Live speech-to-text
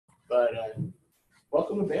But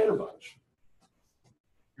welcome to Banner Bunch.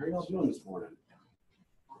 How are y'all doing this morning?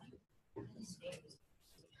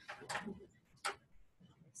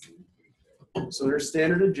 So there's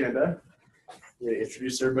standard agenda. We're going to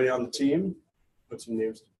introduce everybody on the team, put some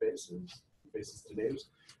names to faces, faces to names.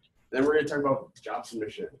 Then we're going to talk about job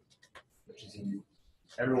submission, which is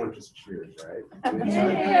everyone just cheers, right?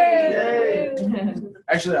 Yay! Yay!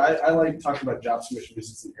 Actually, I like talking about job submission because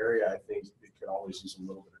it's an area I think it could always use a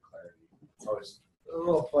little bit of clarity. It's always a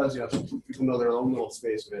little fuzzy. People know their own little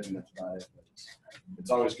space of it, and that's about it. But it's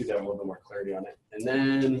always good to have a little bit more clarity on it. And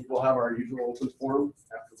then we'll have our usual open forum.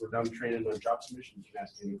 After we're done training on job submission, you can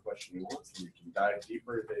ask any question you want, and we can dive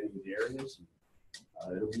deeper into any of the areas.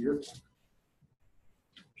 And, it'll be your time.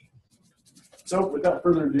 So without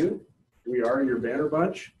further ado, we are your Banner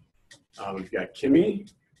Bunch. We've got Kimmy,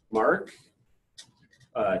 Mark,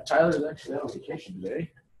 Tyler's actually out on vacation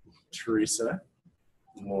today, Teresa,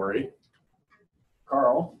 Lori,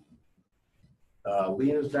 Carl,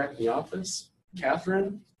 Lena's back in the office,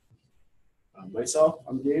 Catherine, myself,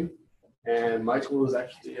 I'm Gabe, and Michael is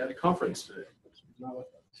actually at a conference today. He's not with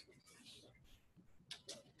us.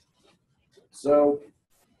 So,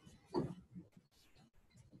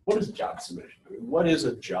 what is job submission? I mean, what is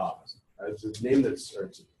a job? It's a name it's a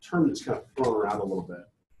term that's kind of thrown around a little bit,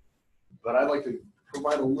 but I'd like to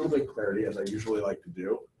provide a little bit of clarity, as I usually like to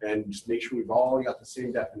do, and just make sure we've all got the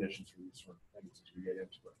same definitions for these sort of things as we get into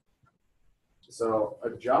it. So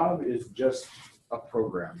a job is just a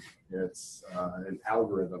program. It's an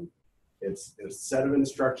algorithm. It's a set of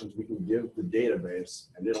instructions we can give the database,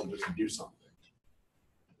 and it'll just do something.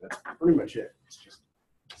 That's pretty much it. It's just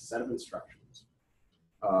a set of instructions.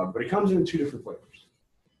 But it comes in two different flavors.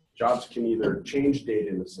 Jobs can either change data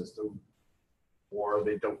in the system, or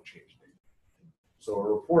they don't change data. So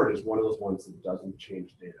a report is one of those ones that doesn't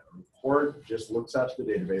change data. A report just looks out to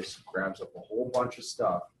the database, grabs up a whole bunch of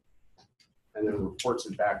stuff, and then reports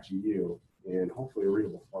it back to you in hopefully a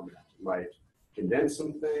readable format. It might condense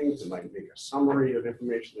some things, it might make a summary of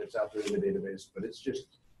information that's out there in the database, but it's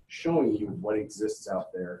just showing you what exists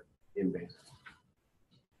out there in Banner.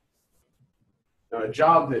 Now, a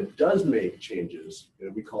job that does make changes,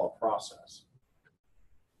 we call a process.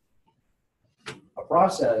 A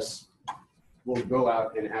process will go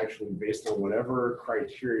out and actually, based on whatever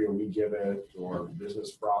criteria we give it or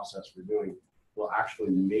business process we're doing, will actually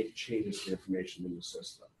make changes to information in the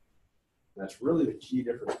system. And that's really the key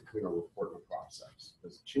difference between a report and a process.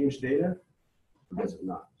 Does it change data or does it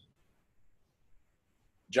not?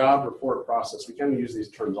 Job, report, process, we kind of use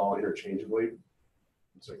these terms all interchangeably,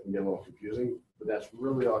 so it can get a little confusing, but that's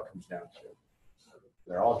really all it comes down to.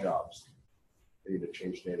 They're all jobs. They either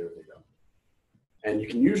change data or they don't. And you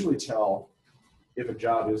can usually tell if a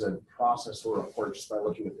job is a process or a report just by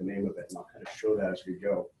looking at the name of it, and I'll kind of show that as we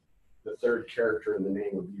go. The third character in the name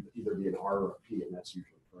would either be an R or a P, and that's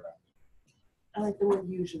usually correct. I like the word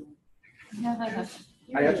usually.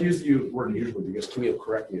 I have to use the word usually because Kimmy will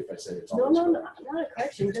correct me if I say it's No, always not correct. a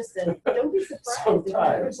correction, just a, don't be surprised if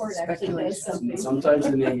that report actually does something. Sometimes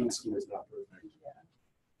the naming scheme is not perfect.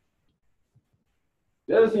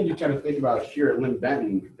 The other thing you kind of think about here at Lynn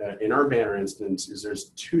Benton, in our Banner instance, is there's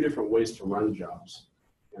two different ways to run jobs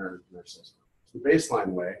in our system. So the baseline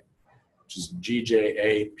way, which is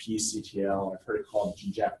GJA PCTL. I've heard it called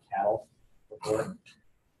GJAP cattle before.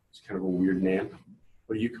 It's kind of a weird name.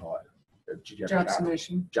 What do you call it? Job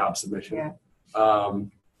submission. Job submission. Yeah.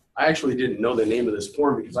 I actually didn't know the name of this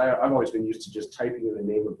form because I've always been used to just typing in the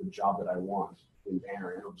name of the job that I want in Banner,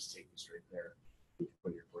 and it'll just take you straight there. You can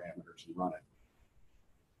put your parameters and run it.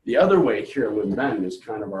 The other way here at Lynn Benton is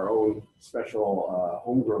kind of our own special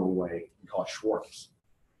homegrown way. We call it Schwartz.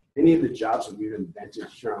 Any of the jobs that we've invented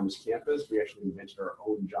here on this campus, we actually invented our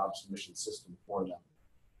own job submission system for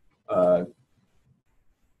them.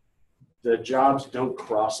 The jobs don't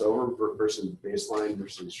cross over versus baseline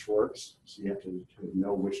versus Schwartz, so you have to kind of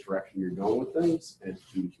know which direction you're going with things, and it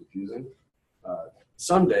can be confusing.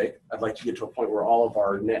 Someday, I'd like to get to a point where all of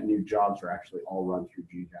our net new jobs are actually all run through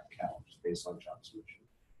GJAP Cal, just based on job submission.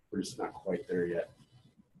 We're just not quite there yet.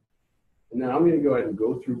 And then I'm going to go ahead and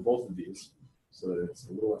go through both of these so that it's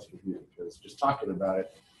a little less confusing, because just talking about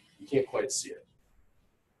it, you can't quite see it.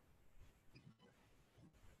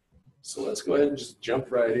 So let's go ahead and just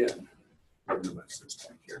jump right in.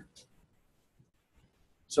 Here.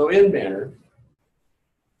 So in Banner,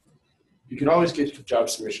 you can always get your job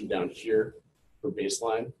submission down here for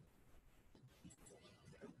baseline,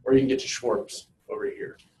 or you can get to Schwartz over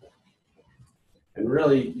here. And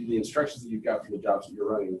really, the instructions that you've got for the jobs that you're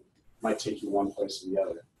running might take you one place or the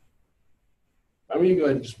other. I'm going to go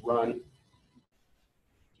ahead and just run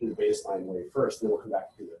through the baseline way first, and then we'll come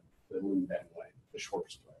back to Loon Bend way, the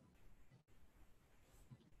shortest way.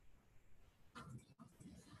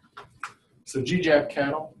 So GJAP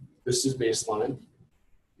cattle, this is baseline.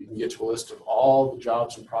 You can get to a list of all the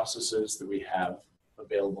jobs and processes that we have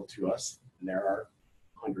available to us, and there are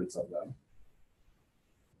hundreds of them.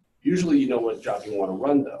 Usually you know what job you want to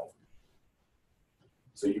run though.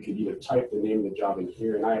 So you could either type the name of the job in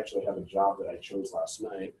here, and I actually have a job that I chose last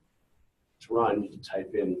night to run. You can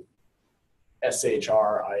type in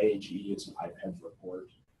SHRIAGE, it's an iPad report,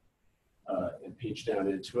 and page down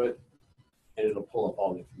into it, and it'll pull up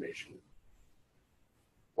all the information.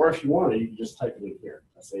 Or if you want to, you can just type it in here,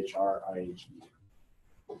 SHRIAGE.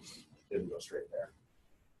 It'll go straight there.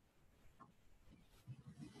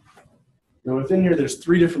 Now within here, there's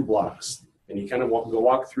 3 different blocks, and you kind of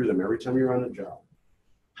walk through them every time you run a job.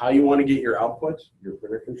 How you want to get your output, your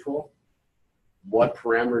printer control, what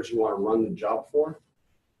parameters you want to run the job for,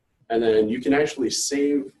 and then you can actually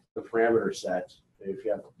save the parameter set if you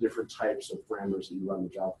have different types of parameters that you run the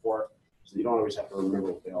job for, so you don't always have to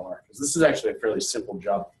remember what they all are. Because this is actually a fairly simple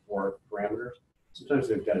job for parameters. Sometimes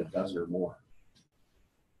they've got a dozen or more.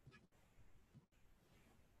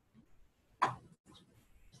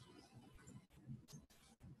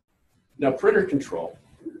 Now, printer control,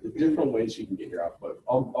 the different ways you can get your output.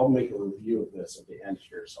 I'll make a review of this at the end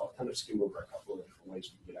here, so I'll kind of skim over a couple of different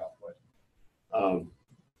ways you can get output.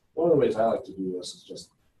 One of the ways I like to do this is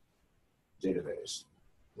just database.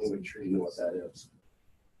 We'll make sure you know what that is.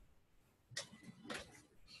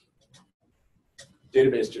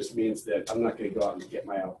 Database just means that I'm not going to go out and get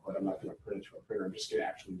my output. I'm not going to print it to a printer. I'm just going to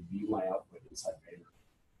actually view my output inside Paper.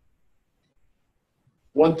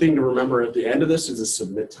 One thing to remember at the end of this is a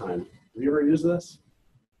submit time. Have you ever used this?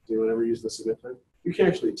 Do anyone ever use the submit time? You can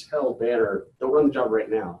actually tell Banner, don't run the job right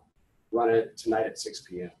now. Run it tonight at 6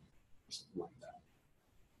 p.m. Something like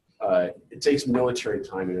that. It takes military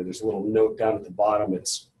time in it. There's a little note down at the bottom.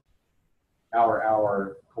 It's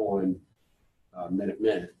hour, colon,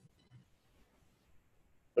 minute.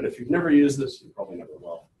 But if you've never used this, you probably never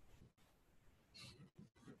will.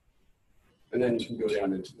 And then you can go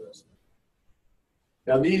down into this.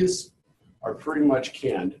 Now these are pretty much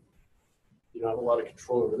canned. You don't have a lot of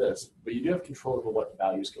control over this, but you do have control over what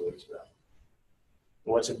values go into them.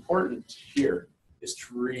 And what's important here is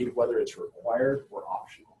to read whether it's required or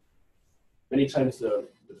optional. Many times the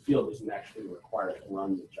field isn't actually required to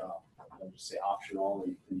run the job. They'll just say optional,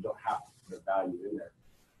 and you don't have to put a value in there.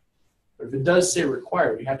 But if it does say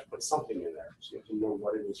required, you have to put something in there, so you have to know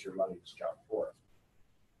what it is you're running this job for.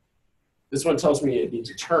 This one tells me it needs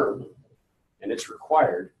a term, and it's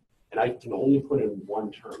required, and I can only put in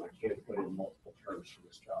one term. I can't put in multiple terms for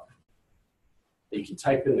this job. You can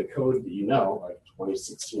type in the code that you know, like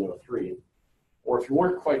 2016-03, or if you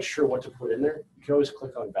weren't quite sure what to put in there, you can always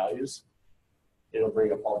click on values. It'll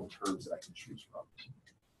bring up all the terms that I can choose from.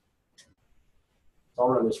 So I'll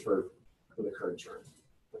run this for the current term,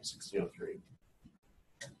 2016-03.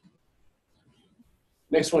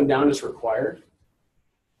 Next one down is required.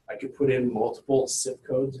 I could put in multiple zip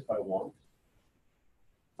codes if I want.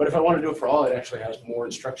 But if I want to do it for all, it actually has more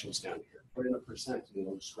instructions down here. Put in a percent, and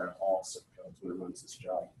it'll just grab all zip codes when it runs this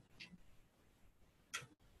job.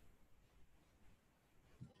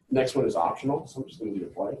 Next one is optional, so I'm just going to leave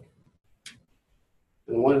it blank.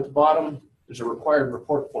 And the one at the bottom, there's a required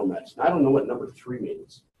report format. And I don't know what number 3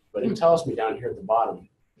 means, but it tells me down here at the bottom.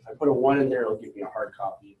 If I put a 1 in there, it'll give me a hard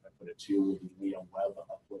copy. If I put a 2, it'll give me a web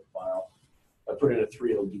upload file. If I put in a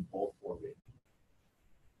 3, it'll do both for me.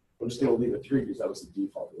 I'm just going to leave a 3 because that was the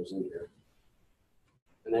default that was in here.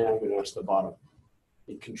 And then I'm going to go to the bottom.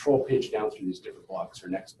 You control page down through these different blocks or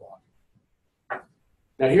next block.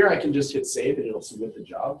 Now here I can just hit save and it'll submit the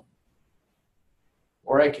job.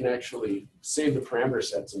 Or I can actually save the parameter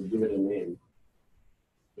sets and give it a name,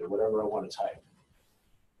 whatever I want to type.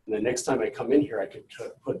 And then next time I come in here, I could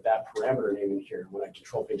put that parameter name in here. When I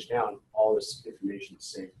control page down, all this information is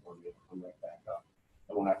saved for me. It'll come right back up.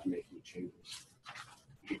 I won't have to make any changes.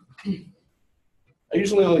 I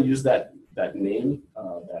usually only use that name,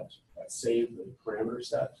 that save the parameter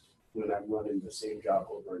set when I'm running the same job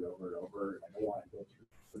over and over and over. I don't want to go through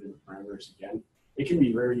put in the parameters again. It can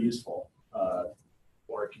be very useful,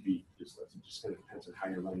 or it could be useless. It just kind of depends on how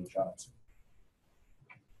you're running jobs.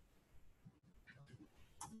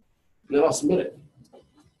 And then I'll submit it.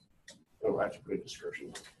 Oh, I have to put a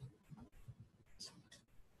description.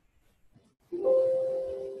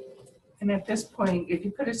 And at this point, if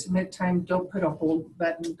you put a submit time, don't put a hold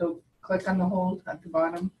button. Don't click on the hold at the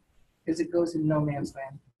bottom because it goes in no man's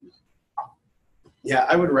land. Yeah,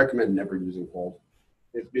 I would recommend never using hold.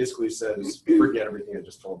 It basically says, forget everything I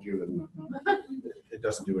just told you, and it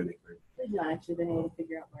doesn't do anything. There's not actually been any to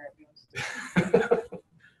figure out where it goes.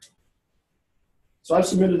 So I've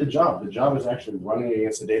submitted the job. The job is actually running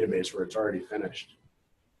against a database where it's already finished.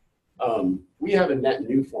 We have a net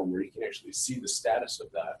new form where you can actually see the status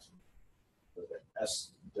of that.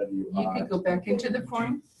 SWI. You could go back into the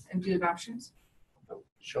form and do the options.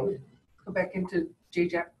 Show me. Go back into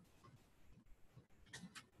JJAP.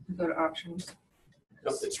 Go to options.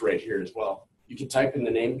 Nope, it's right here as well. You can type in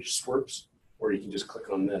the name Swerps, or you can just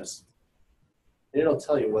click on this. And it'll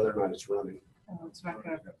tell you whether or not it's running. Oh, it's not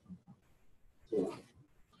gonna.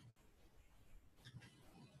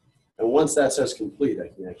 And once that says complete, I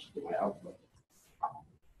can actually get my output.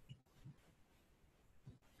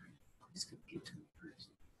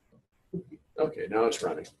 Okay, now it's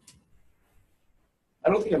running. I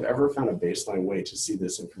don't think I've ever found a baseline way to see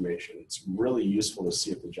this information. It's really useful to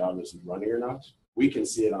see if the job is running or not. We can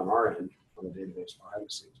see it on our end, on the database behind the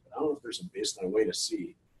scenes, but I don't know if there's a baseline way to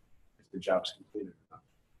see if the job's completed or not.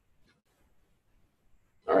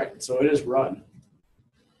 All right, so it is run.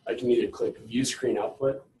 I can either click View Screen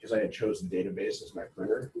Output, because I had chosen database as my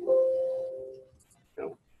printer.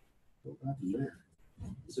 No, what happened there?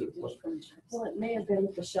 Is it, what? Well, it may have been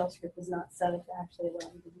that the shell script was not set up to actually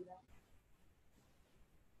allow you to do that.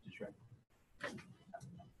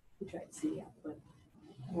 We tried to see the output.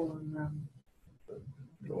 Or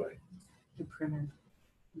Go away. the printer.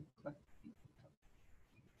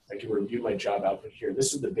 I can review my job output here.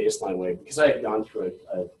 This is the baseline way. Because I had gone through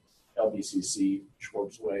a LBCC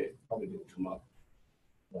Schwartz way, it probably didn't come up.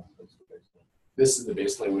 This is the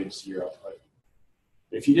baseline way to see your output.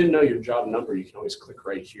 If you didn't know your job number, you can always click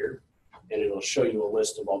right here, and it'll show you a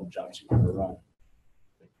list of all the jobs you're going to run.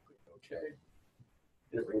 Click OK,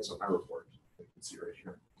 and it brings up my report. You can see right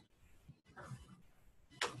here.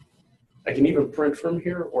 I can even print from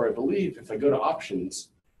here, or I believe if I go to options,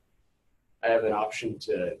 I have an option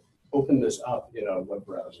to open this up in a web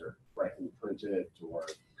browser where I can print it or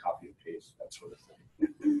copy and paste, that sort of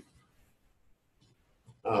thing.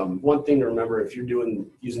 One thing to remember, if you're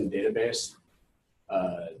using a database,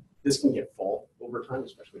 this can get full over time,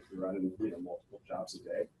 especially if you're running multiple jobs a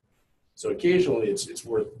day. So occasionally it's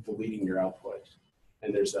worth deleting your output.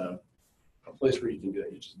 And there's a place where you can do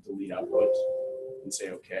that. You just delete output and say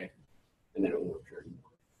OK, and then it won't appear anymore.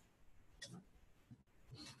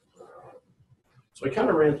 So I kind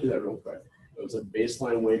of ran through that real quick. It was a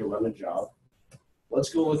baseline way to run a job. Let's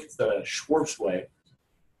go look at the Schwartz way,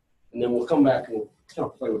 and then we'll come back and we'll kind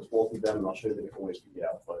of play with both of them, and I'll show you the different ways to get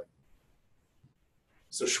output.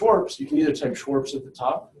 So Schwartz, you can either type Schwartz at the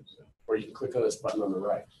top, or you can click on this button on the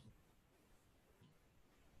right.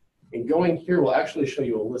 And going here will actually show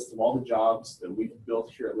you a list of all the jobs that we've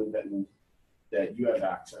built here at Linn Benton that you have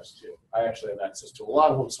access to. I actually have access to a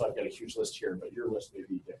lot of them, so I've got a huge list here, but your list may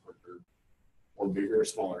be different or bigger or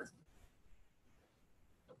smaller.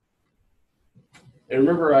 And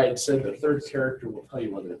remember I had said the third character will tell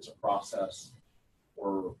you whether it's a process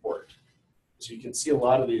or a report. So you can see a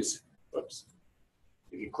lot of these, whoops,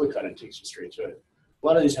 if you click on it, it takes you straight to it. A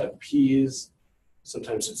lot of these have P's,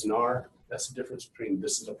 sometimes it's an R. That's the difference between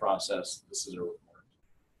this is a process, this is a report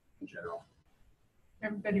in general.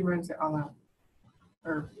 Everybody runs it all out.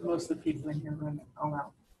 Or most of the people in here run it all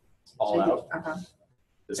out. All So out.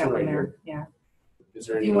 This That one right one there, here. yeah. Is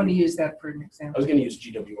there If any? you want to use that for an I example, was going to use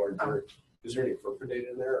GWR Dirt. Is there any FERPA data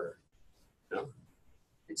in there? Or? No.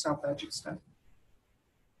 it's all budget stuff.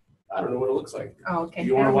 I don't know what it looks like. Oh, okay.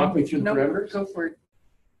 You want to walk me through the Nope, parameters? Go for it.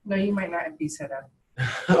 No, you might not be set up.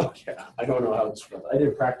 Okay, I don't know how it's spelled. I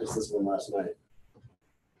didn't practice this one last night.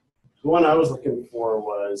 The one I was looking for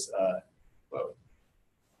was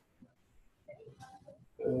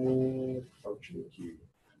function key.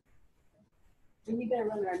 Are you gonna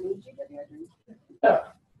run our new GWR? Yeah,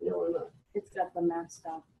 why not? It's got the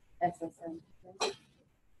mass.ssm.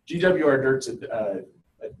 GWR Dirt's a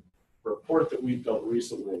report that we built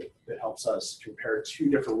recently that helps us compare two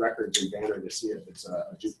different records in Banner to see if it's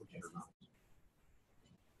a duplicate or not.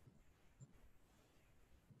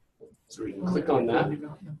 So we can click on that.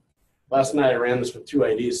 Last night I ran this with two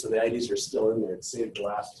IDs, so the IDs are still in there. It saved the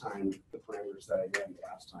last time, the parameters that I ran the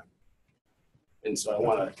last time. And so I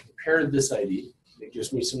want to compare this ID. It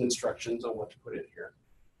gives me some instructions on what to put in here.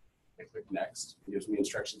 I click next. It gives me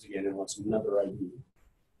instructions again and wants another ID.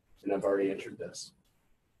 And I've already entered this.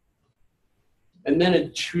 And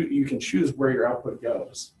then you can choose where your output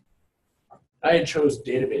goes. I had chose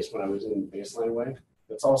database when I was in the baseline way.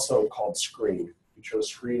 It's also called screen. You chose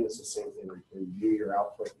screen, it's the same thing where you can view your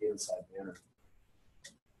output inside Banner.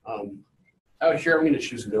 Out here, I'm going to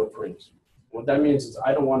choose no print. What that means is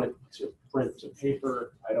I don't want it to print to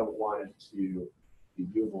paper. I don't want it to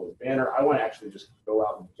be viewable as a banner. I want to actually just go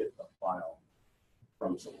out and get the file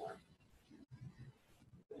from somewhere.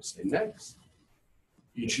 And say next.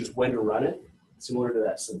 You choose when to run it. Similar to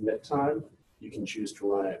that submit time, you can choose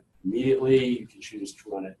to run it immediately. You can choose to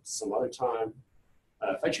run it some other time.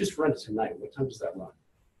 If I choose to run it tonight, what time does that run?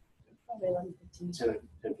 Probably 11:15.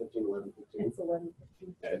 10, 15, 11, 15. It's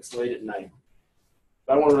 11:15. Yeah, it's late at night.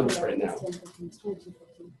 But I want to run this right now. It's 10:15. It's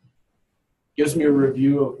 22:15. Gives me a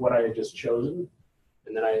review of what I had just chosen,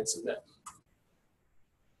 and then I hit submit.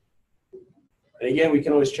 And again, we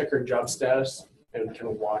can always check our job status and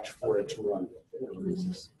kind of watch for it to run.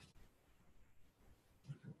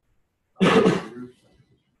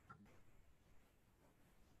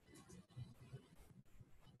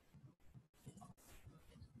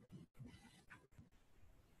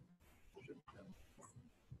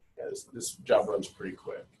 Yeah, this job runs pretty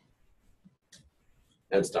quick.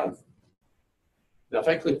 That's done. Now, if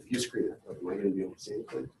I click view screen, am I going to be able to see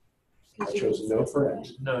anything? I chose no for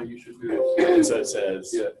it. No, you should be able to. And so it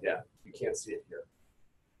says, yeah, you can't see it here.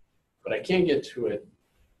 But I can get to it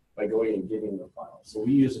by going and getting the file. So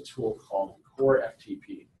we use a tool called Core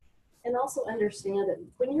FTP. And also understand that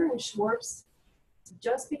when you're in Schwartz,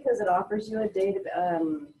 just because it offers you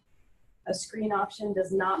a screen option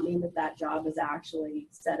does not mean that that job is actually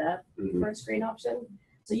set up for a screen option.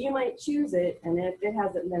 So you might choose it, and if it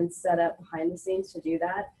hasn't been set up behind the scenes to do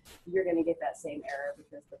that, you're going to get that same error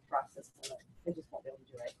because the process it just won't be able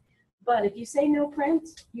to do it. But if you say no print,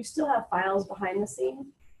 you still have files behind the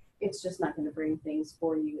scene. It's just not going to bring things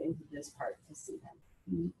for you into this part to see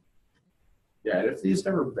them. Yeah, and if these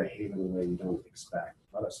ever behave in a way you don't expect,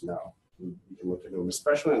 let us know. We can look at them,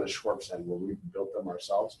 especially on the Schwartz end where we've built them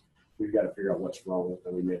ourselves. We've got to figure out what's wrong with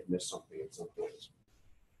them. We may have missed something at some point.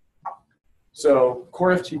 So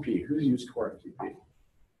Core FTP, who's used Core FTP?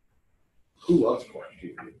 Who loves Core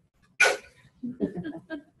FTP?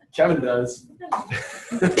 Kevin does.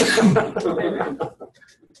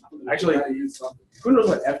 Actually, who knows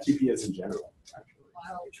what FTP is in general? Actually,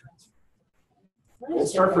 we'll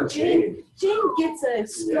start for Jane. Jane gets a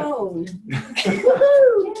scone.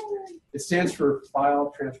 It stands for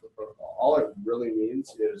File Transfer Protocol. All it really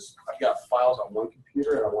means is I've got files on one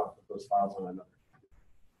computer and I want to put those files on another.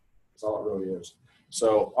 That's all it really is.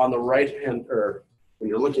 So on the right hand, or when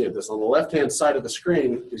you're looking at this, on the left hand side of the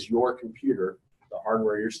screen is your computer, the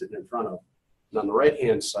hardware you're sitting in front of. And on the right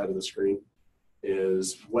hand side of the screen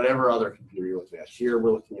is whatever other computer you're looking at. Here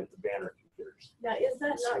we're looking at the banner computers. Now, is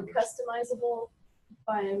that not customizable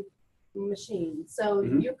by machine? So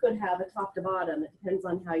you could have a top to bottom. It depends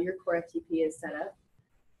on how your Core FTP is set up.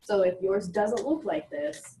 So if yours doesn't look like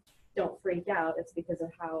this, don't freak out. It's because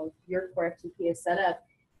of how your Core FTP is set up.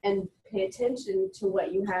 And pay attention to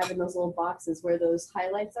what you have in those little boxes where those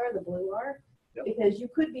highlights are, the blue are. Yep. Because you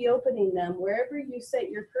could be opening them wherever you set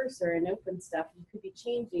your cursor and open stuff. You could be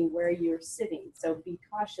changing where you're sitting. So be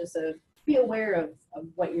cautious be aware of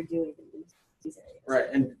what you're doing in these areas. Right,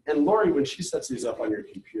 and Lori, when she sets these up on your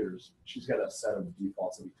computers, she's got a set of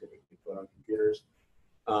defaults that we typically put on computers.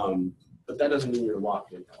 But that doesn't mean you're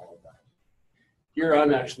locked into all of that. Here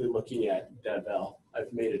I'm actually looking at DevL.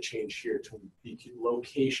 I've made a change here to the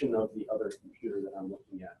location of the other computer that I'm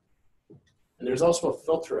looking at. And there's also a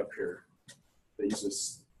filter up here that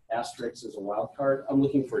uses asterisk as a wildcard. I'm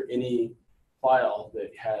looking for any file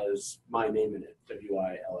that has my name in it,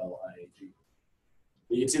 W-I-L-L-I-A-G.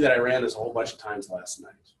 You can see that I ran this a whole bunch of times last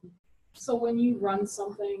night. So when you run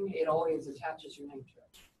something, it always attaches your name to it.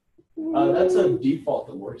 That's a default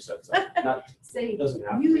that Lori sets up. Not, Say, it doesn't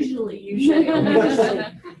have to be. usually.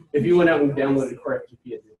 If you went out and downloaded Core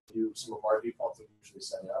FTP and do some of our defaults that we usually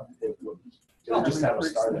set up, it would just have a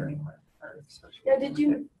star there. Yeah, did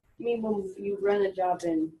you mean when you run a job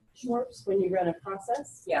in Schwartz, when you run a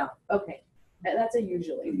process? Yeah. Okay, that's a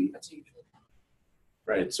usually. That's usually.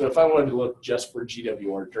 Right, so if I wanted to look just for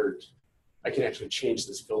GWR dirt, I can actually change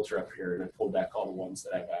this filter up here and I pull back all the ones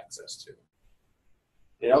that I have access to.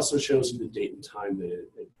 It also shows you the date and time that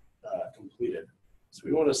it completed. So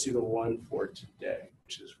we want to see the one for today,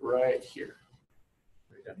 which is right here,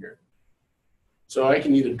 right down here. So I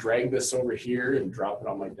can either drag this over here and drop it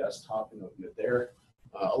on my desktop and open it there.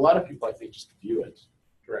 A lot of people, I think, just view it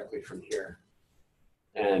directly from here.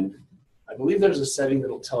 And I believe there's a setting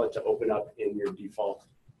that'll tell it to open up in your default,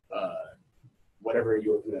 whatever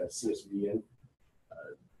you open the CSV in.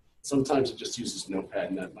 Sometimes it just uses Notepad,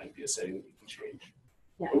 and that might be a setting that you can change.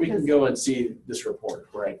 Yeah, but we can go and see this report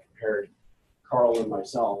where I compared Carl and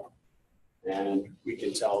myself, and we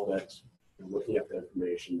can tell that, looking at the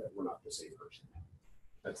information, that we're not the same person.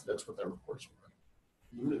 That's what that report's for.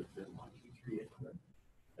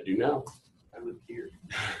 I do now. I live here.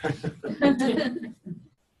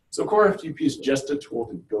 So Core FTP is just a tool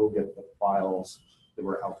to go get the files that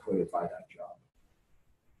were outputted by that job.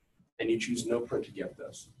 And you choose no print to get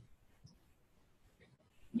this.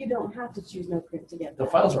 You don't have to choose no print to get The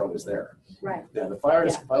that. files are always there. Right. Yeah, the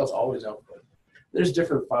file's always output. There's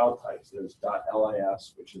different file types. There's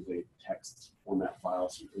 .lis, which is a text format file,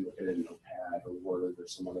 so you can look at it in Notepad or Word or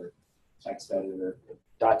some other text editor.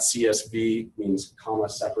 .csv means comma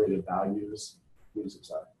separated values, means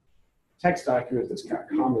it's a text document that's got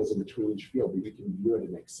commas in between each field, but you can view it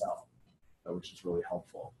in Excel, which is really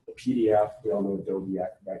helpful. The PDF, we all know Adobe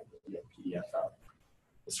Acrobat can get PDF out,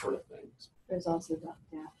 this sort of things. There's also .dat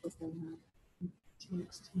within that.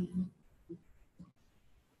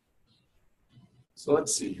 So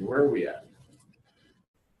let's see, where are we at?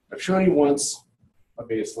 I've shown you once a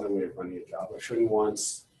baseline way of running a job. I've shown you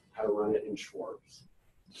once how to run it in Schwartz.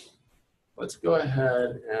 Let's go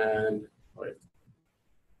ahead and let's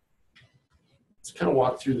kind of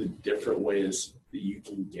walk through the different ways that you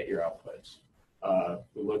can get your outputs.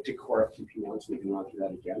 We looked at Core FTP now, so we can run through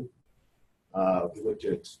that again. We looked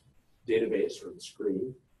at database or the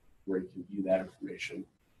screen where you can view that information.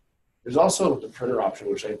 There's also the printer option,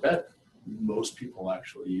 which I bet most people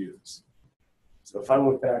actually use. So if I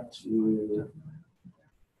went back to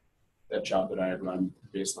that job that I had run,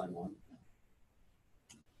 baseline one.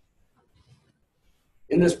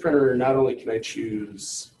 In this printer, not only can I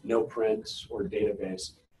choose no print or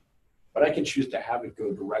database, but I can choose to have it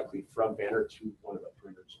go directly from Banner to one of the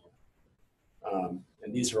printers.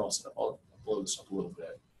 And these are also, I'll blow this up a little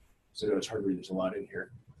bit, so I know it's hard to read, there's a lot in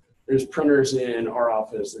here. There's printers in our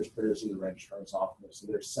office, there's printers in the registrar's office,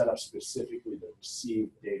 and they're set up specifically to receive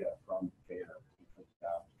data from Banner.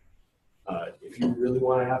 If you really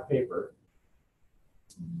want to have paper,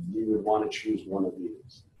 you would want to choose one of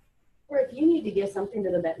these. Or if you need to give something to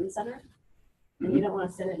the Benton Center and you don't want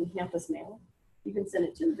to send it in campus mail, you can send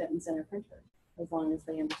it to the Benton Center printer as long as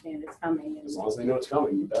they understand it's coming. And As long as they know it's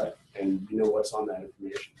coming, you bet, and you know what's on that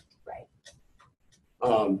information. Right.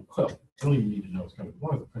 Well, you don't even need to know it's coming.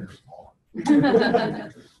 One of the printers small.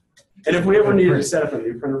 And if we ever needed to set up a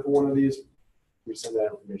new printer for one of these, we send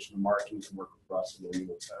that information to Mark and he can work with us and then we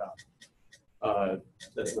will set up.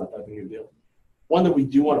 That's not that big of a deal. One that we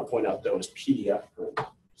do want to point out though is PDF print.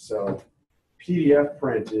 So PDF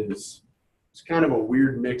print is it's kind of a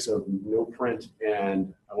weird mix of no print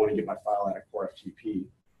and I want to get my file out of Core FTP.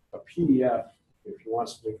 A PDF, if you want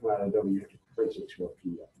something to come out of Adobe, you have to print it to a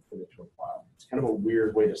PDF, print it to a file. It's kind of a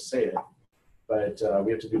weird way to say it, but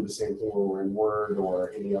we have to do the same thing when we're in Word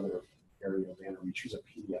or any other area of Banner. We choose a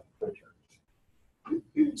PDF printer.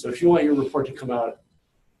 So if you want your report to come out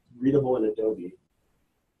readable in Adobe,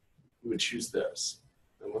 you would choose this.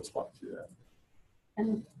 And let's walk through that.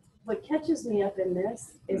 And what catches me up in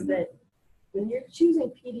this is that when you're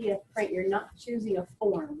choosing PDF print, you're not choosing a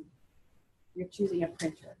form, you're choosing a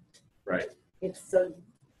printer. Right. It's so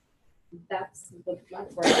that's where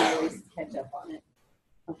I always catch up on it.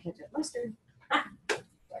 I'll catch up mustard. Ah.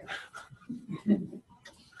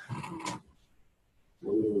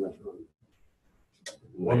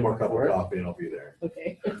 One more cup of coffee and I'll be there.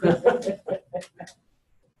 Okay. You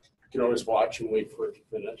can always watch and wait for it to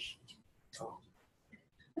finish.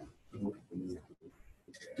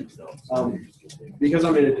 Because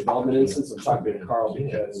I'm in a development instance, I'm talking to Carl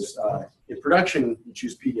because in production, you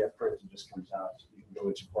choose PDF print, it just comes out. You can go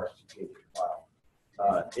into Core FTP file.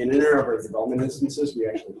 In any of our development instances, we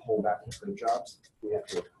actually hold back the print jobs. We have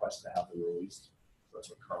to request to have them released. So that's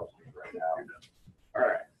what Carl's doing right now. All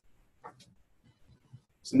right.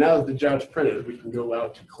 So now that the job's printed, we can go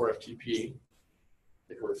out to Core FTP.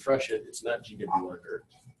 If I refresh it, it's not GW Worker.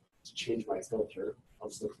 To change my filter, I'll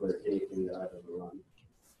just look for anything that I've ever run.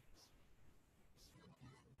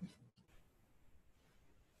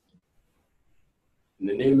 And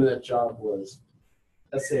the name of that job was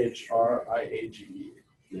SHRIAGE.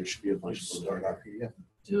 There should be a bunch of them.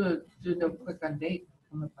 Do the click on date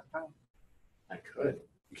on the bottom. I could.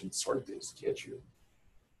 You can sort these, can't you?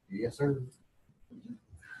 Yes, sir.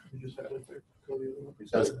 You just had it there. Go the other one.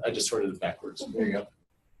 I just sorted it backwards. There you go.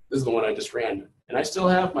 This is the one I just ran. And I still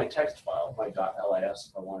have my text file, my .lis,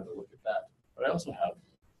 if I wanted to look at that. But I also have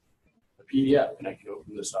a PDF, and I can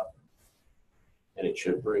open this up. And it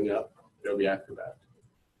should bring up Adobe Acrobat.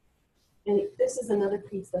 And this is another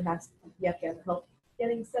piece that you have to have help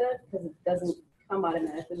getting set up because it doesn't come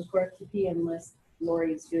automatically with Core FTP unless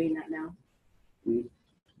Lori's doing that now.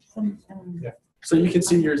 So you can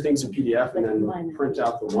see your things in PDF and then print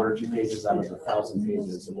out the 1 or 2 pages out of the 1,000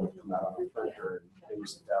 pages that will come out on the printer and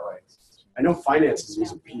use it that way. I know finance is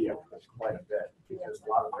using PDF print quite a bit because a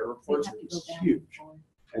lot of their reports are just huge.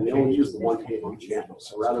 And they only use the one page each handle.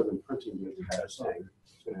 So rather than printing the entire thing,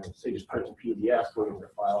 it's gonna say just print a PDF, go into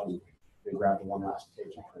their file and then grab the one last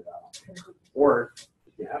page and print out. Or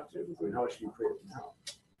if you have to, I mean, how much do you print now?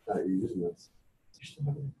 Now that you're using this?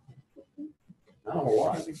 Not a whole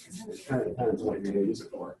lot. It kind of depends on what you're gonna use it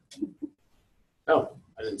for. Oh,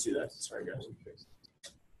 I didn't see that. Sorry, guys.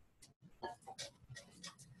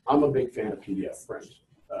 I'm a big fan of PDF print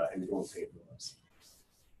and going paperless.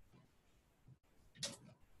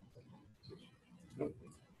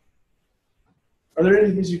 Are there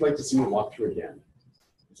any things you'd like to see me walk through again?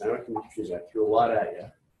 Because I know I can confuse. I threw a lot at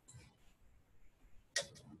you.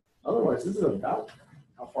 Otherwise, this is about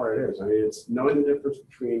how far it is. I mean, it's knowing the difference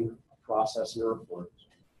between a process and a report.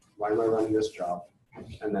 Why am I running this job?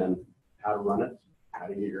 And then how to run it, how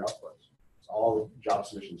to get your outputs. It's all the job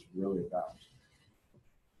submissions really about.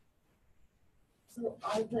 So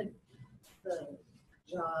all the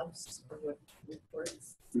jobs or what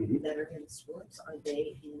reports Mhm. that are in Swartz, are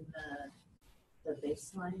they in the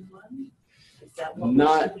baseline one? Is that what we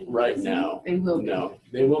Not should be right using? now. They will be. No,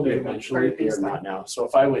 they will be They will be eventually. part of They are baseline. not now. So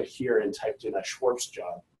if I went here and typed in a Schwartz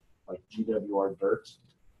job, like GWR Dirt,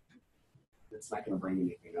 it's not going to bring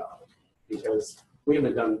anything up because we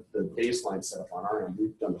haven't done the baseline setup on our end.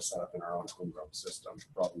 We've done the setup in our own homegrown system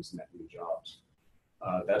for all these net new jobs.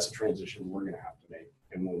 That's a transition we're going to have to make.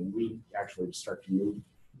 And when we actually start to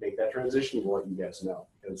make that transition, we'll let you guys know.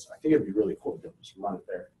 Because I think it'd be really cool to just run it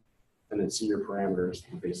there and then see your parameters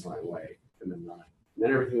the baseline way and then run it. And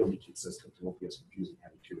then everything will be consistent. It won't be as confusing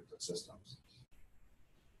having two different systems.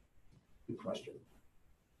 Good question.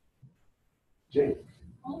 Jane.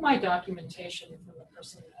 All my documentation from the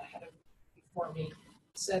person ahead of before me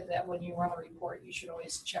said that when you run a report, you should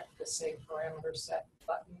always check the save parameter set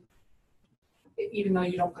button, even though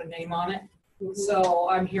you don't put a name on it. So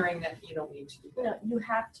I'm hearing that you don't need to do that. No, you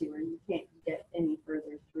have to, or you can't get any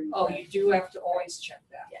further through. Oh, the- you do have to always check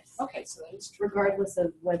that. Yes. Okay, so that is true. Regardless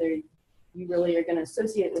of whether you really are gonna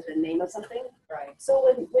associate it with the name of something. Right.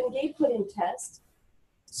 So when Gabe put in test,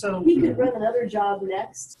 So he could run another job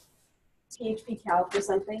next, PHP calc or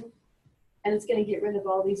something, and it's gonna get rid of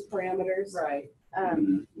all these parameters. Right.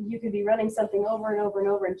 You could be running something over and over and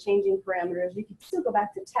over and changing parameters. You could still go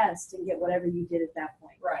back to test and get whatever you did at that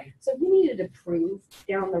point. Right. So if you needed to prove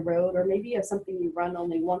down the road, or maybe you have something you run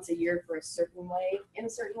only once a year for a certain way, in a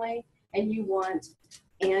certain way, and you want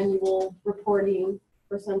annual reporting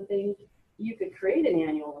for something, you could create an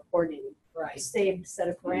annual reporting, Right. saved set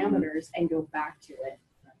of parameters, and go back to it,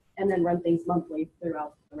 and then run things monthly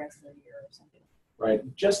throughout the rest of the year or something.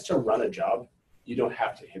 Right. Just to run a job, you don't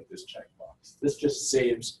have to hit this checkbox. This just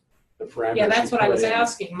saves the parameters. Yeah, that's you what I put was in.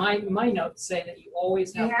 asking. My notes say that you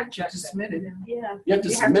always you have have to to check that. submit it. Yeah. You have to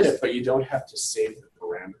You have submit to- it, but you don't have to save the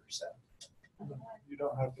parameter set. You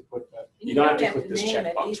don't have to put that. You don't have to click this name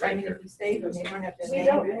it. checkbox right I mean, here. if you save them, you don't have to We name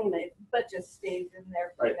don't it, name it, but just stays in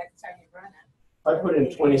there for Right. the next time you run it. If I put in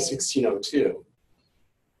 2016-02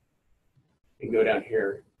 and go down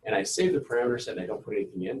here and I save the parameter set and I don't put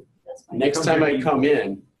anything in, that's fine. next time I come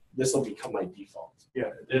in, this will become my default.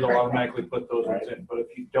 Yeah, it'll automatically put those ones in, but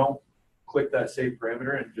if you don't click that save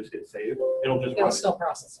parameter and just hit save, it'll just It'll run still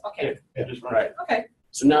process. Okay. it. It just runs. Right. Okay.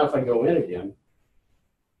 So now if I go in again,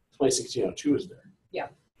 2016-02 is there.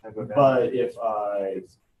 I go down. But if I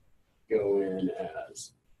go in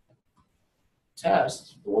as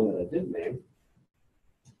test, the one that I did name,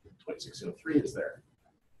 2016-03 is there.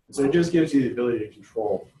 So it just gives you the ability to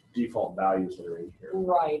control default values that are in here.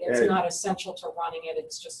 Right. It's And- not essential to running it.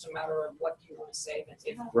 It's just a matter of what you want to save and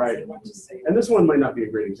if Right. you want to save. And this one might not be a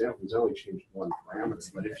great example because I only changed one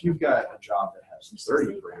parameter. But if you've got a job that has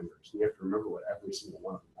 30 parameters, you have to remember what every single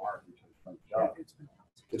one of them are every time you run the job.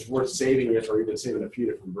 It's worth saving it or even saving a few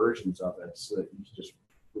different versions of it so that you can just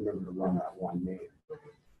remember to run that one name.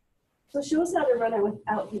 So show us how to run it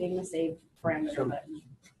without hitting the save parameter So- button.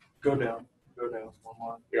 Go down one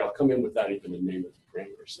more. Here, I'll come in without even the name of the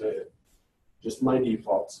parameter. So just my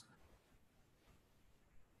defaults.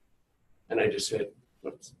 And I just hit,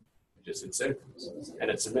 whoops, I just hit save. And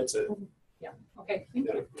it submits it. Yeah. Okay. Thank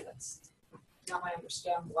you. That's now I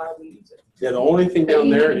understand why we use it. Yeah, the only thing But down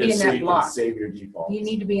you there need to be is in so that you can block. save your defaults. You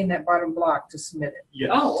need to be in that bottom block to submit it,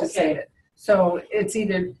 Yes. Oh, to okay. save it. So it's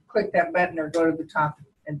either click that button or go to the top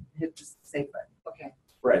and hit the save button. Okay.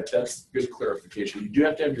 Right, that's good clarification. You do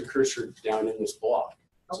have to have your cursor down in this block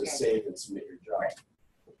to Okay. save and submit your job. Right.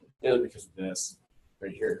 And because of this,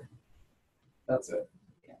 right here. That's it.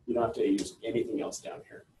 You don't have to use anything else down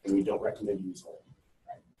here, and we don't recommend you use all.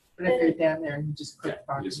 But if you're down there, you just click Yeah,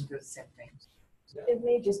 box just- and do the same thing. It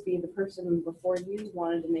may just be the person before you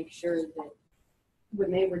wanted to make sure that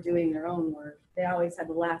when they were doing their own work, they always had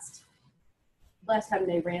the last last time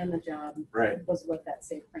they ran the job Right. was with that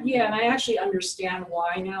same parameter. Yeah, and I actually understand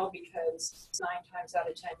why now, because 9 times out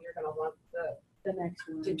of 10, you're gonna want The next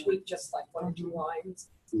one. to tweak just like 1 or 2 lines.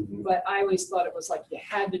 Mhm. But I always thought it was like you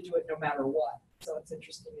had to do it no matter what. So it's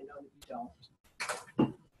interesting to know that you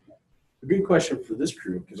don't. A good question for this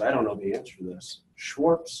crew, because I don't know the answer to this.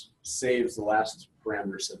 Schwartz saves the last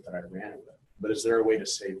parameter set that I ran it with, but is there a way to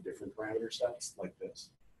save different parameter sets like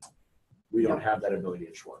this? We don't have that ability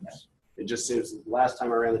in Schwartz. It just saves the last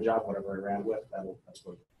time I ran the job, whatever I ran with, that's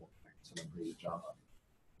what it's going to bring the job up.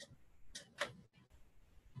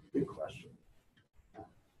 Good question.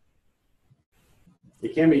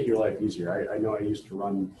 It can make your life easier. I know I used to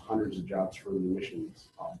run hundreds of jobs for the admissions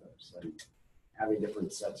office, and having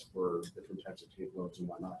different sets for different types of tape loads and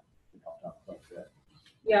whatnot helped out quite a bit.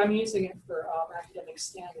 Yeah, I'm using it for academic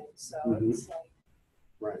standing, so it's like,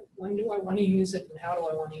 Right. when do I want to use it and how do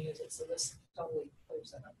I want to use it? So this totally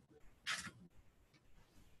clears that up.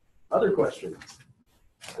 Other questions?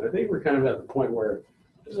 And I think we're kind of at the point where it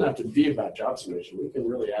doesn't have to be about job submission. We can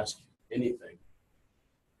really ask anything.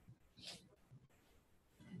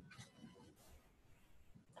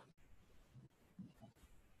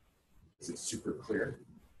 Is it super clear?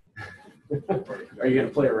 Are you going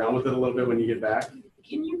to play around with it a little bit when you get back?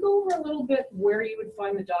 Can you go over a little bit where you would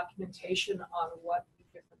find the documentation on what the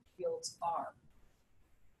different fields are?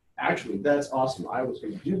 Actually, that's awesome. I was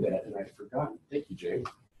going to do that and I'd forgotten. Thank you, Jay.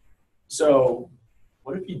 So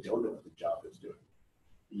what if you don't know what the job is doing?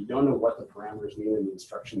 You don't know what the parameters mean and the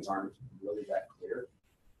instructions aren't really that clear.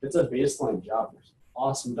 It's a baseline job. There's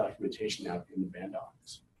awesome documentation out in the band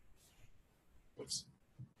docs. Oops.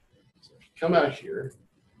 So if you come out here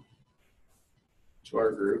to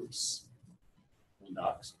our groups and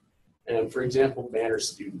docs, and for example, banner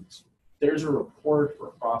students, there's a report or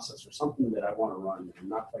a process or something that I want to run and I'm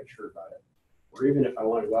not quite sure about it. Or even if I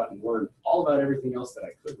want to go out and learn all about everything else that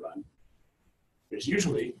I could run, there's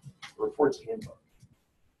usually a reports handbook.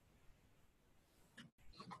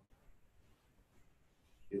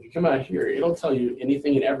 If you come out here, it'll tell you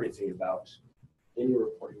anything and everything about any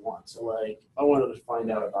report you want. So like, if I wanted to find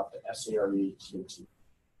out about the SARE TNT,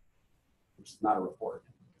 which is not a report.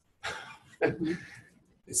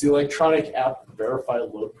 It's the electronic app verify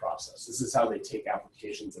load process. This is how they take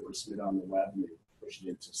applications that were submitted on the web and they push it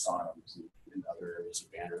into SODMs and other areas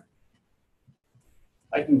of Banner.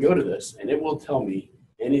 I can go to this and it will tell me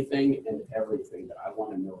anything and everything that I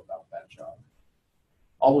want to know about that job.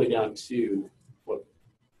 All the way down to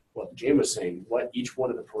what Jay was saying, what each one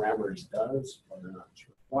of the parameters does, whether or not it's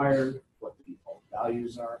required, what the default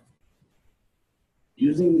values are.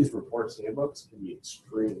 Using these reports handbooks can be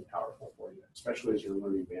extremely powerful for you, especially as you're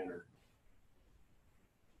learning Banner.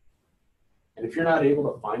 And if you're not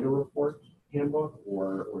able to find a report handbook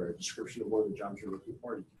or a description of one of the jobs you're looking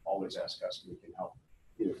for, you can always ask us and we can help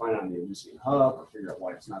either find it on the Ellucian Hub or figure out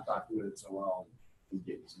why it's not documented so well and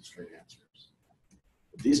get you some straight answers.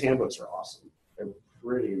 But these handbooks are awesome. They're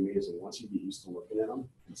pretty amazing. Once you get used to looking at them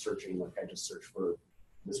and searching, like I just searched for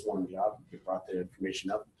this one job, it brought the information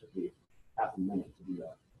up. It took me half a minute to do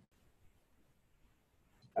that.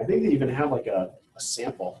 I think they even have like a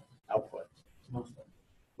sample output.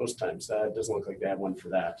 Most times that doesn't look like they have one for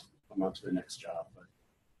that. I'm on to the next job, but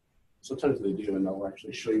sometimes they do, and they'll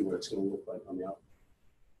actually show you what it's going to look like on the output.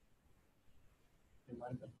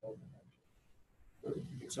 You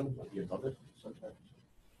think so? Might be above it?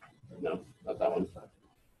 No, not that one.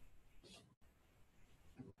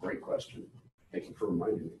 Great question. Thank you for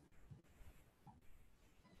reminding me.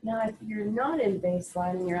 Now, if you're not in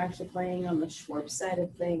baseline and you're actually playing on the Schwartz side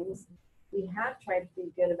of things, we have tried to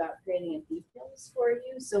be good about creating a details for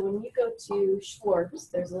you. So when you go to Schwartz,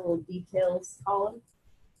 there's a little details column.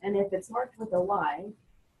 And if it's marked with a Y,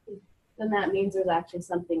 then that means there's actually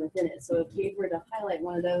something within it. So if you were to highlight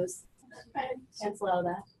one of those, cancel out of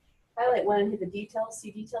that, highlight one and hit the details, see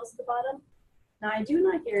details at the bottom. Now, I do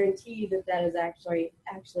not guarantee that that is actually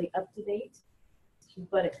up to date,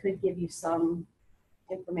 but it could give you some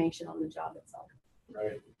information on the job itself.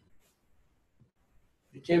 Right.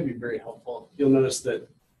 It can be very helpful. You'll notice that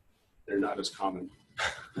they're not as common.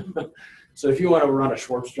 So if you want to run a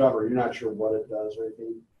Schwartz job or you're not sure what it does or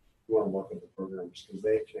anything, you want to look at the programs because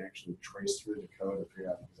they can actually trace through the code and figure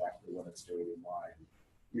out exactly what it's doing and why. And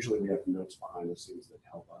usually we have notes behind the scenes that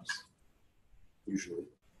help us. Usually.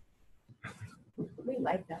 We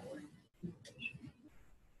like that word.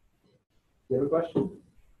 You have a question?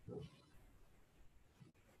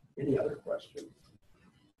 Any other questions?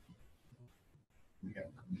 We have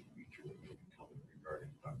a new feature that we can cover regarding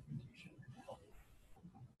documentation and help.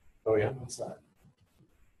 Oh yeah, what's that?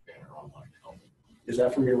 Banner online help. Is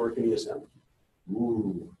that from your work in ESM?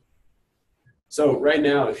 Ooh. So right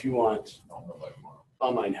now, if you want I'll know that tomorrow.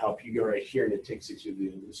 online help, you go right here and it takes you to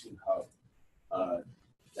the Lucian Hub.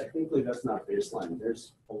 Technically, that's not baseline.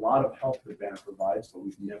 There's a lot of help that Banner provides, but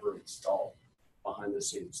we've never installed behind the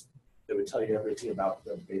scenes. That would tell you everything about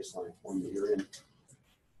the baseline form that you're in.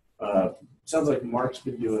 Sounds like Mark's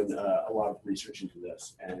been doing a lot of research into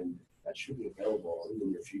this, and that should be available in the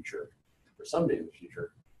near future, or someday in the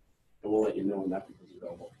future. And we'll let you know when that becomes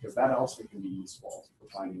available, because that also can be useful for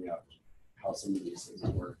finding out how some of these things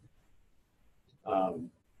work.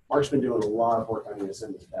 Mark's been doing a lot of work on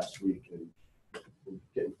ESM this past week, and we're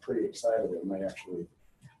getting pretty excited that it might actually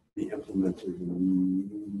be implemented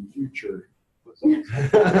in the future.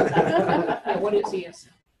 Yeah, what is ESM?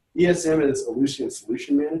 ESM is a Lucian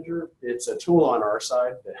Solution Manager. It's a tool on our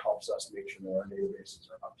side that helps us make sure that our databases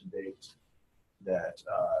are up to date, that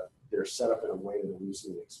they're set up in a way that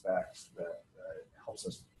Lucian expects, that helps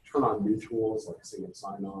us turn on new tools like Single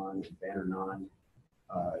Sign-On and Banner 9.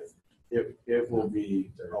 It will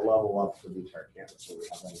be a level up for the entire campus when we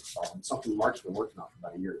have that installed. It's something Mark's been working on for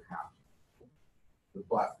about a year and a half.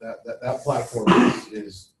 That platform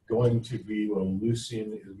is going to be what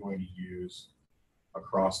Lucian is going to use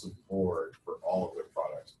across the board for all of their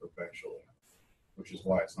products eventually, which is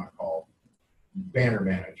why it's not called Banner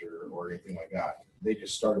Manager or anything like that. They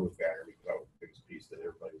just started with Banner because that was the biggest piece that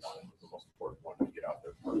everybody wanted, was the most important one to get out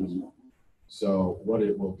there first. So what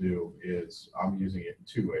it will do is, I'm using it in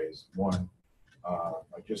two ways. One,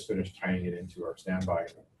 I just finished tying it into our standby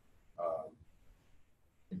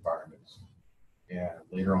environments. And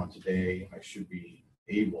later on today, I should be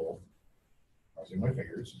able, crossing my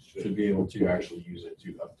fingers, should be able to actually use it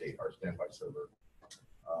to update our standby server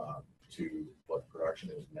to what production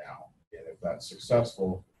is now. And if that's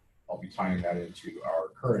successful, I'll be tying that into our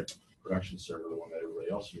current production server, the one that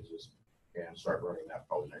everybody else uses, and start running that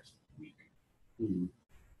probably next week.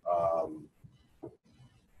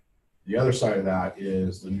 The other side of that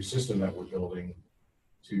is the new system that we're building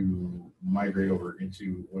to migrate over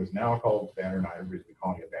into what is now called Banner 9. Everybody's been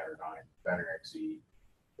calling it Banner 9, Banner XE,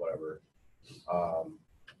 whatever.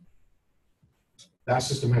 That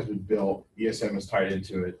system has been built, ESM is tied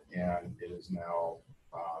into it, and it is now,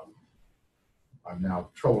 I'm now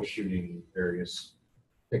troubleshooting various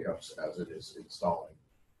pickups as it is installing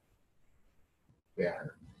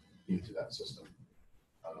Banner into that system.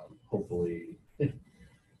 Hopefully,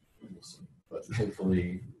 but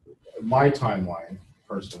hopefully, my timeline,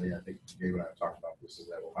 personally, I think Dave and I have talked about this, is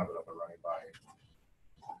that we'll have it up and running by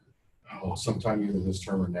sometime either this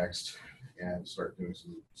term or next, and start doing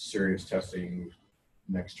some serious testing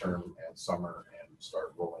next term and summer, and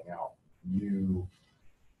start rolling out new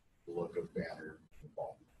look of Banner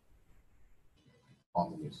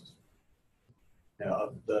on the new system.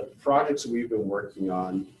 The projects that we've been working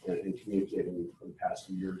on and communicating for the past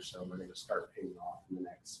year or so, we're going to start paying off in the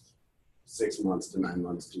next 6 months to 9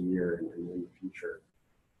 months to a year, and in the future.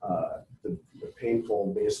 The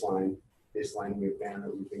painful baseline with Banner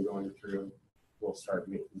that we've been going through will start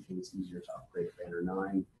making things easier to upgrade Banner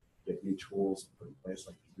 9, get new tools put in place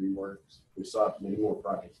like ReWorks. We still have many more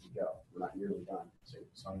projects to go. We're not nearly done.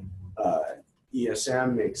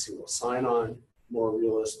 ESM makes single sign-on more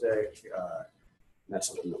realistic. That's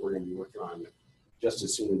something that we're going to be working on just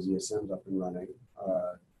as soon as ESM's up and running.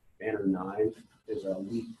 Banner 9 is a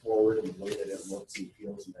leap forward in the way that it looks and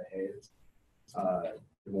feels and behaves.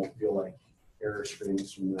 It won't feel like error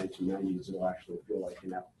screens from the 1990s. It'll actually feel like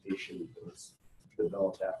an application that was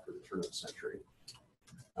developed after the turn of the century.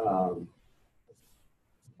 And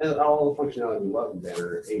all the functionality we love in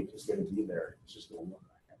Banner 8 is going to be there. It's just going to look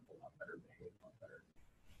like a lot better, behave a lot better.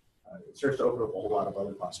 It starts to open up a whole lot of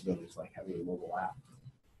other possibilities, like having a mobile app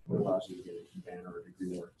that allows you to get into Banner or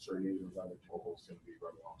ReWorks or any of those other tools going to be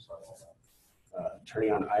run alongside all that.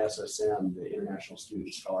 Turning on ISSM, the International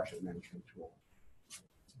Student Scholarship Management tool,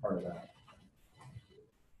 it's part of that.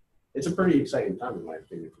 It's a pretty exciting time, in my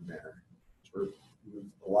opinion, for Banner.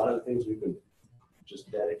 A lot of the things we've been just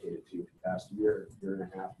dedicated to the past year and a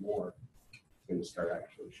half more, going to start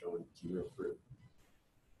actually showing some real fruit.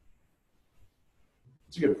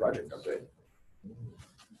 It's a good project update.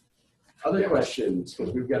 Other questions?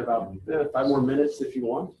 Because we've got about 5 more minutes if you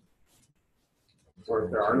want. Or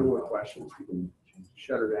if there are no more questions, we can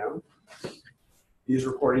shut her down. These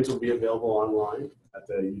recordings will be available online at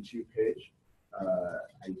the YouTube page.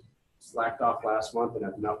 I slacked off last month and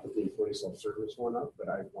have not put the employee self-service one up, but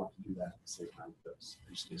I want to do that at the same time because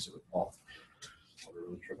I just use it with Paul. I'll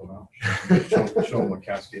really triple out. Show them what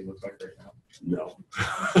Cascade looks like right now. No.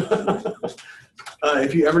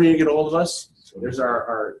 If you ever need to get a hold of us, there's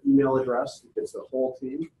our email address. It's the whole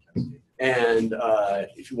team. And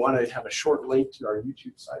if you want to have a short link to our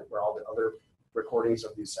YouTube site where all the other recordings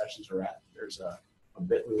of these sessions are at. There's a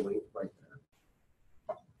bit.ly link right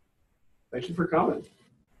there. Thank you for coming.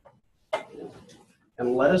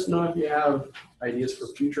 And let us know if you have ideas for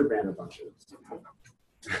future banner bunches.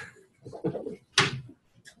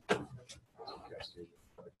 Yes, dude.